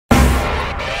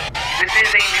This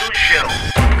is a news show.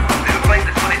 We will find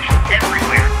the footage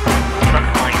everywhere. Not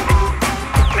find it.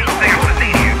 Please bear with me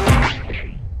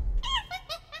here.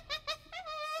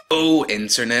 Oh,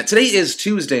 Internet. Today is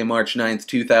Tuesday, March 9th,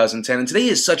 2010, and today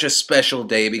is such a special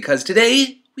day because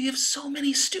today we have so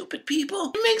many stupid people.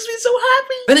 It makes me so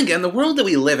happy. Then again, the world that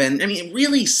we live in, I mean, it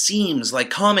really seems like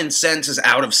common sense is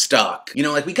out of stock. You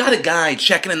know, like we got a guy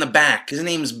checking in the back. His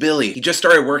name's Billy. He just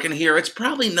started working here. It's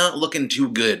probably not looking too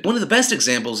good. One of the best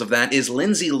examples of that is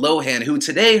Lindsay Lohan, who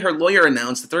today her lawyer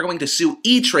announced that they're going to sue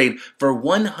E-Trade for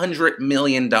 $100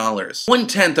 million.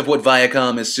 1/10 of what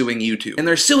Viacom is suing YouTube. And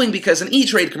they're suing because an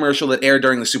E-Trade commercial that aired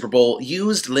during the Super Bowl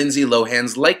used Lindsay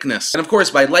Lohan's likeness. And of course,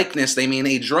 by likeness, they mean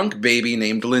a drunk baby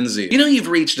named Lindsay. You know you've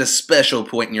reached a special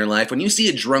point in your life when you see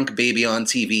a drunk baby on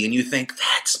TV and you think,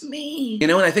 that's me. You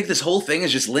know, and I think this whole thing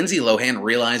is just Lindsay Lohan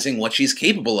realizing what she's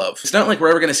capable of. It's not like we're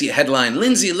ever going to see a headline,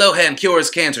 Lindsay Lohan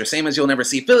cures cancer, same as you'll never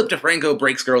see Philip DeFranco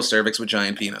breaks girl's cervix with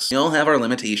giant penis. We all have our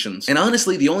limitations. And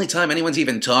honestly, the only time anyone's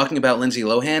even talking about Lindsay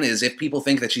Lohan is if people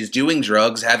think that she's doing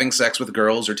drugs, having sex with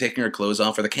girls, or taking her clothes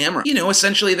off for the camera. You know,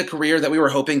 essentially the career that we were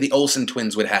hoping the Olsen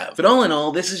twins would have. But all in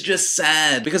all, this is just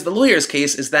sad, because the lawyer's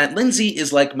case is that Lindsay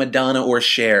is like Madonna or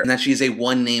Cher, and that she's a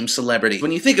one-name celebrity.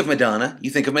 When you think of Madonna, you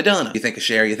think of Madonna. You think of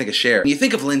Cher, you think of Cher. When you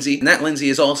think of Lindsay, and that Lindsay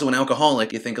is also an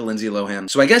alcoholic, you think of Lindsay Lohan.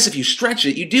 So I guess if you stretch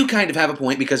it, you do kind of have a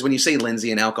point, because when you say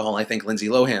Lindsay and alcohol, I think Lindsay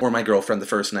Lohan, or my girlfriend the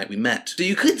first night we met. So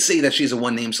you could say that she's a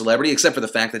one-name celebrity, except for the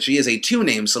fact that she is a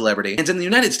two-name celebrity. And in the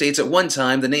United States, at one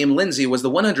time, the name Lindsay was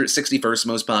the 161st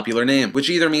most popular name, which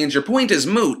either means your point is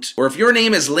moot, or if your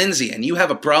name is Lindsay and you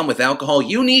have a problem with alcohol,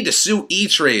 you need to sue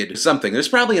E-Trade. Something. There's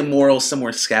probably a moral somewhere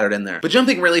scattered in there. But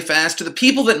jumping really fast to the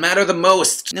people that matter the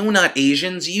most. No, not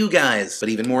Asians, you guys. But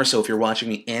even more so if you're watching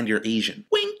me and you're Asian.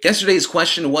 Wink. Yesterday's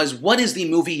question was, what is the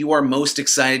movie you are most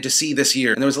excited to see this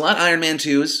year? And there was a lot of Iron Man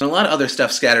 2s, and a lot of other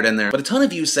stuff scattered in there. But a ton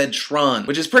of you said Tron,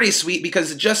 which is pretty sweet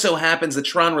because it just so happens that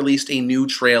Tron released a new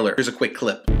trailer. Here's a quick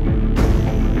clip.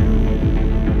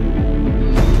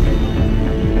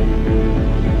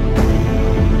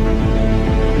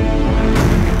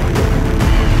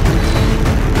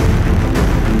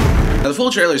 The full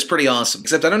trailer is pretty awesome,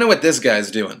 except I don't know what this guy's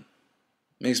doing.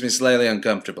 Makes me slightly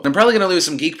uncomfortable. I'm probably gonna lose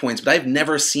some geek points, but I've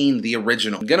never seen the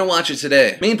original. I'm gonna watch it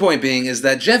today. Main point being is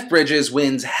that Jeff Bridges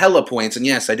wins hella points, and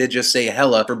yes, I did just say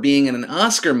hella, for being in an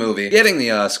Oscar movie, getting the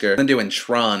Oscar, and doing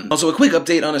Tron. Also, a quick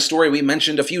update on a story we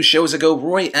mentioned a few shows ago.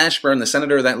 Roy Ashburn, the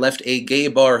senator that left a gay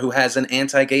bar who has an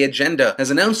anti-gay agenda, has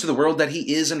announced to the world that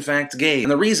he is in fact gay.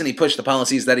 And the reason he pushed the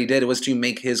policies that he did was to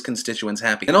make his constituents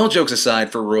happy. And all jokes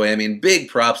aside for Roy, I mean, big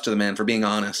props to the man for being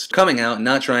honest. Coming out and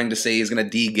not trying to say he's gonna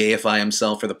de-gayify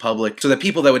himself for the public, so that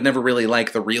people that would never really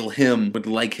like the real him would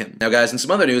like him. Now guys, in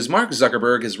some other news, Mark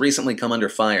Zuckerberg has recently come under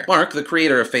fire. Mark, the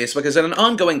creator of Facebook, has had an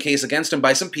ongoing case against him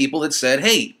by some people that said,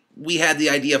 hey, we had the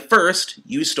idea first,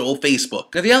 you stole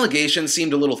Facebook. Now the allegations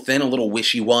seemed a little thin, a little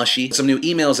wishy-washy. Some new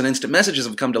emails and instant messages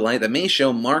have come to light that may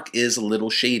show Mark is a little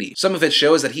shady. Some of it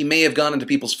shows that he may have gone into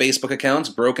people's Facebook accounts,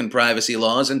 broken privacy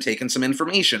laws, and taken some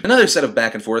information. Another set of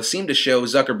back and forth seemed to show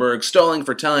Zuckerberg stalling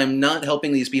for time, not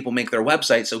helping these people make their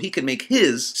website so he could make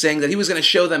his, saying that he was going to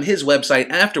show them his website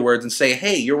afterwards and say,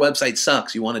 hey, your website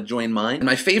sucks, you want to join mine? And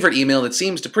my favorite email that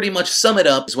seems to pretty much sum it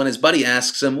up is when his buddy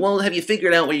asks him, well, have you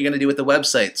figured out what you're going to do with the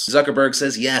websites? Zuckerberg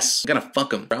says yes. I'm gonna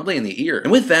fuck him. Probably in the ear.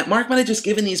 And with that, Mark might have just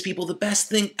given these people the best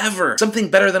thing ever. Something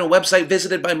better than a website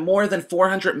visited by more than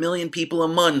 400 million people a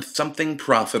month. Something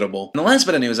profitable. And the last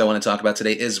bit of news I want to talk about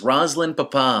today is Rozlyn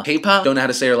Papa. Don't know how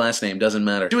to say her last name. Doesn't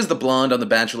matter. She was the blonde on The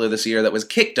Bachelor this year that was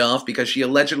kicked off because she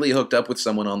allegedly hooked up with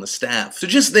someone on the staff. So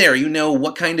just there, you know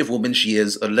what kind of woman she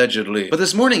is, allegedly. But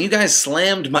this morning, you guys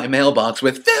slammed my mailbox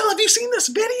with, Phil, have you seen this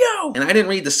video? And I didn't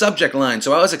read the subject line,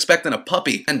 so I was expecting a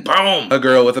puppy. And boom! A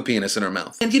girl with a penis in her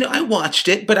mouth. And you know, I watched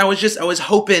it, but I was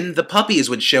hoping the puppies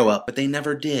would show up, but they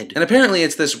never did. And apparently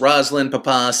it's this Rozlyn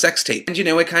Papa sex tape. And you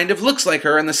know, it kind of looks like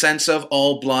her in the sense of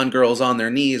all blonde girls on their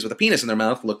knees with a penis in their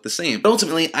mouth look the same. But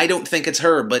ultimately, I don't think it's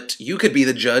her, but you could be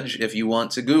the judge if you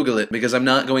want to Google it, because I'm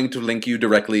not going to link you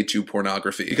directly to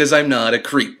pornography, because I'm not a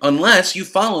creep. Unless you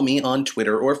follow me on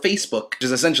Twitter or Facebook, which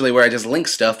is essentially where I just link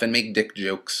stuff and make dick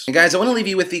jokes. And guys, I want to leave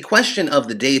you with the question of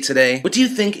the day today. What do you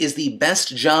think is the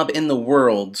best job in the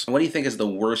world? And what do you think is the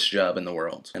worst job in the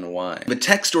world, and why? A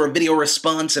text or a video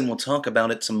response, and we'll talk about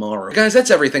it tomorrow. Guys,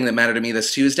 that's everything that mattered to me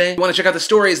this Tuesday. If you want to check out the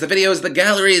stories, the videos, the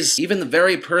galleries, even the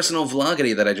very personal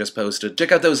vloggity that I just posted,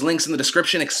 check out those links in the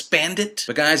description, expand it.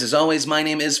 But guys, as always, my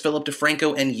name is Philip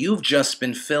DeFranco, and you've just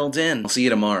been filled in. I'll see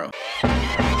you tomorrow.